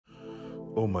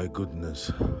Oh my goodness,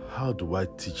 how do I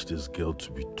teach this girl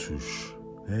to be touche?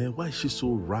 Why is she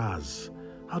so raz?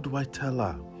 How do I tell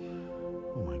her?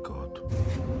 Oh my God.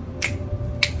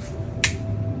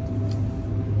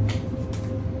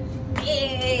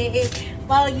 Hey,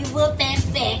 well, you were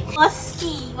perfect.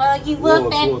 Oski, well, you were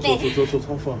perfect.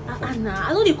 How far? Anna,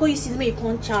 I know they call you since you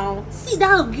can't chow. See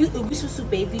that Ogusu soup,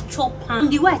 baby, chop pan.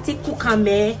 The way I take cook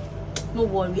and no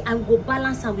worry, I will go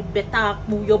balance and with better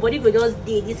akpu. Your body will just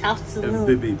day this afternoon.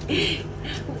 Babe.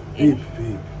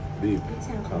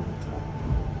 Calm down.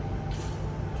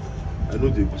 I know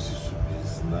the Ogusu soup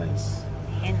is nice,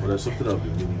 but there's something I've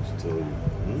been meaning to tell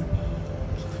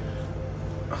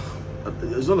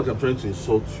you. It's not like I'm trying to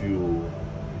insult you.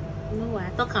 No, I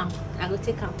talk him. I will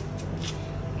take him.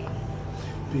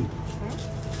 Babe,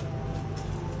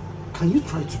 can you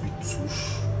try to be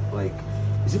touche? Like,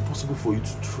 is it possible for you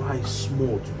to try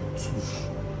small to be touche?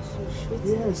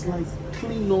 Yes, like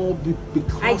clean up, be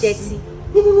classy. I dirty.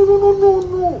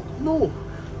 No.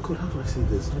 God, how do I say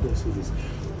this?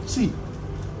 See,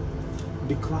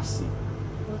 be classy.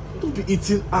 Okay. Don't be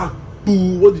eating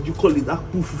akpu. What did you call it?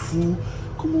 Akpu fufu.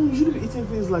 Come on, you shouldn't be eating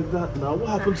things like that now. What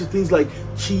happened to things like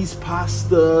cheese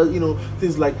pasta,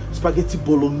 things like spaghetti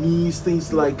bolognese,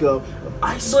 things like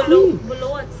ice cream? Bolo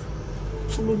what?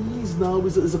 Bolognese now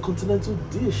is a continental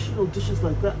dish, dishes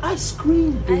like that. Ice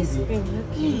cream, baby. Ice cream,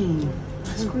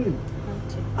 okay. Ice cream.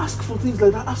 Okay. Ask for things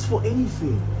like that. Ask for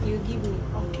anything. You give me.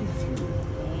 I'll give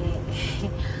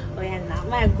you. Oh yeah, now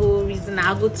my go reason.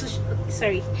 I'll go to.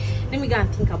 Sorry, let me go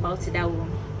and think about it. That one.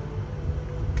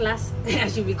 Class. I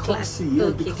should be classy. Yeah,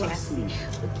 okay, be classy.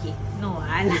 Okay. No,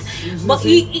 but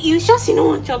you just don't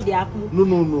want to chop the apple. No.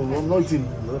 I'm not eating.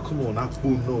 Come on,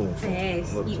 apple. No.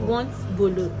 Yes. You want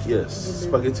bolo. Yes.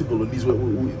 Bolo. Spaghetti bolognese.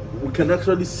 We can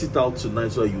actually sit out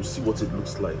tonight so you see what it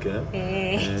looks like.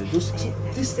 Just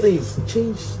these things.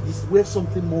 Change. Wear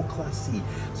something more classy.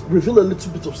 Reveal a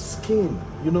little bit of skin.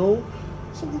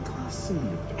 Something classy.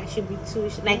 I should be too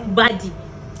like baddie.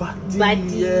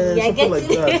 Baddie, yeah, something like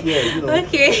that. Yeah,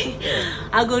 Okay. Yeah.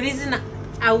 I'll go reason.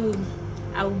 I will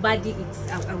baddie it.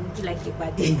 I will do like a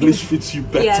baddie. English fits you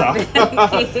better.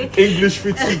 Yeah. English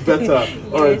fits you better.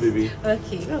 Yes. All right, baby.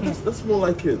 Okay. Yeah, that's more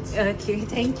like it. Okay,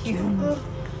 thank you.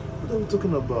 What are we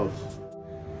talking about?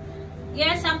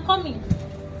 Yes, I'm coming.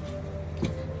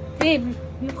 Babe,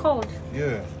 you called.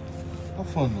 Yeah. Have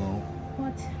fun now.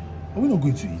 What? Are we not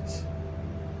going to eat?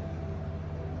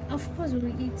 Of course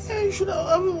we'll eat. Yeah, you should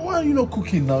have. Why are you not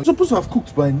cooking now? You're supposed to have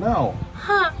cooked by now.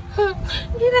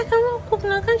 Babe, I cannot cook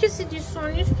now. Can't you see the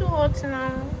sun? It's too hot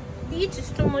now. The heat is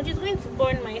too much. It's going to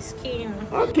burn my skin.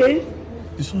 Okay.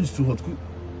 The sun is too hot.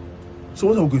 So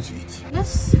what are we going to eat?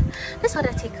 Let's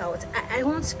order takeout. I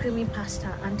want creamy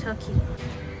pasta and turkey.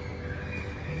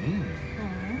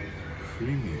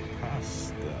 Creamy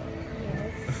pasta.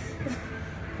 Yes.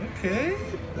 Okay.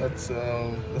 That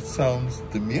sounds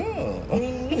demure.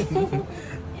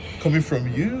 Coming from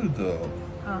you though.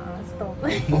 Stop.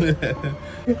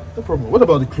 No problem. What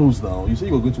about the clothes now? You said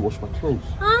you were going to wash my clothes.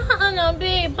 No,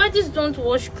 babe. Baddies don't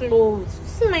wash clothes.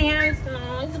 See my hands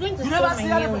now. It's going to spoil my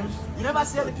nails. You never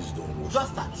see it.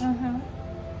 Just that.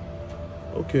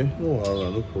 Okay.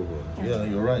 No problem. Yeah,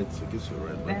 you're right. I guess you're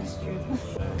right. That's true.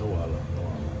 No problem.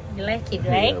 You like it,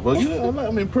 right? Yeah, but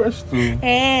I'm impressed too.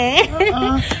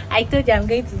 I told you I'm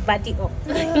going to baddie up.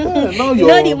 Now you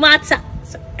know the matter.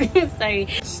 Sorry.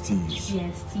 Steez.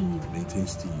 Yes, Steve. Maintain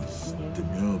steez.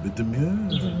 Demure, bit demure.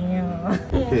 Demure.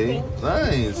 Okay.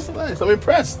 Nice. I'm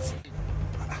impressed.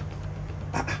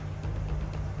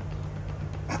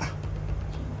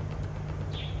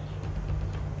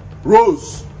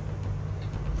 Rose.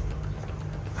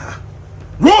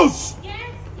 Rose.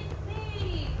 Yes,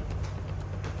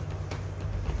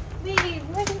 babe.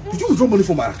 Did you withdraw money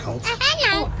from my account?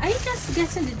 Oh, are you just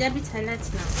getting the debit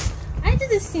alert now? I do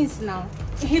these things now.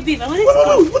 Hey, babe, I wanted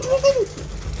to What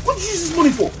did you use this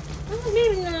money for?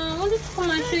 babe, no, I wanted to come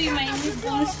and show you my new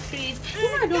Bone Street. You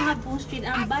know I don't have Bone Street,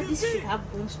 and Baddie Street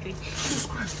have Bone Street.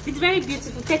 It's very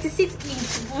beautiful.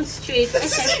 36-inch Bone Street.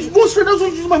 36 Bone Street, that's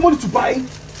what you use my money to buy?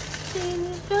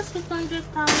 It's just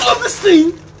 800,000. This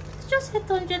thing? It's just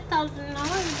 800,000 now. Why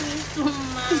are you doing so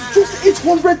much? It's just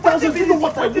 800,000. You know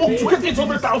what I want to get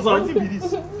 800,000? No,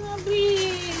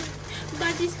 please.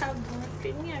 Baddies have Bone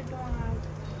Street. Me, I don't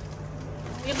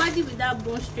have. Your body without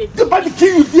Bone Street. The body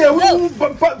kill you there.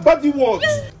 Body what?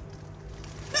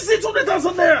 This is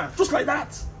 800,000 naira. Just like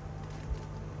that.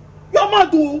 You're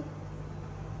mad though.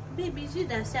 Baby, is it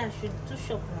that say I should do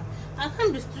shop now? I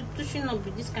can't be touching up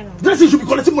with this kind of. This you should be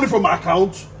collecting money from my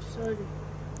account. Sorry.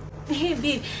 Hey,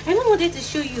 babe, I don't wanted to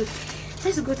show you.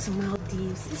 Let's go to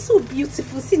Maldives. It's so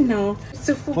beautiful. See now.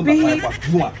 Beautiful, Turn babe. the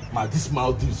fire back. This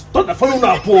Maldives. Turn the fire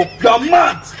now, Paul. You are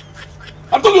mad.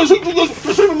 I'm talking to you.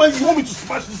 You want me to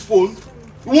smash this phone?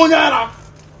 You want Yara?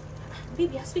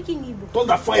 Baby, you're speaking Igbo. Turn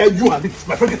the fire, you and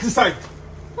my friend get inside.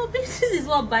 Oh, babe, this is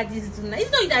what baddies do now.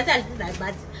 It's not you that said I do that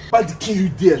bad. Baddie kill you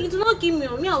there. You do not kill me.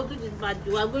 Me, I will do this bad.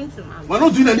 We are going to Maldives. We're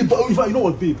not doing any. You know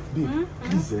what, babe?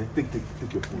 Please, take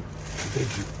your phone. I beg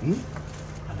you.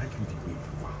 I like you the way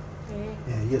you are.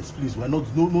 Yeah, yes, please. We're not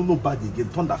no baddie again.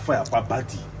 Turn the fire,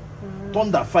 baddie.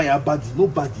 Turn the fire, baddie. No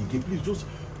baddie again. Please just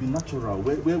be natural.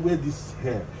 Wear this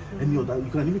hair. Any other. You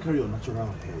can even carry your natural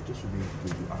hair. Just remain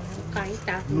the way you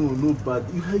are. No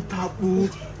baddie. You can eat apple.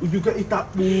 You can eat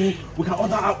apple. We can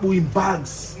order apple in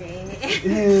bags.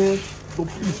 Yeah. But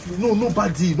please, no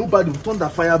baddie. Turn the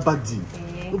fire, baddie.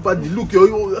 Nobody look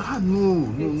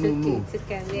no. It's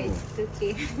okay. It's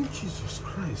okay. Jesus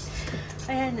Christ.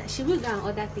 And she will go and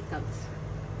order takeout.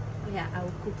 Oh yeah, I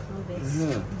will cook no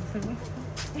best.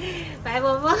 Bye,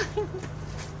 Mama.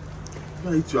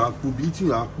 Eat your apple, be eating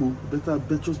your apple.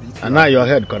 Better just be eating. And now your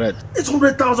head correct.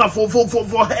 800,000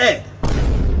 for hair.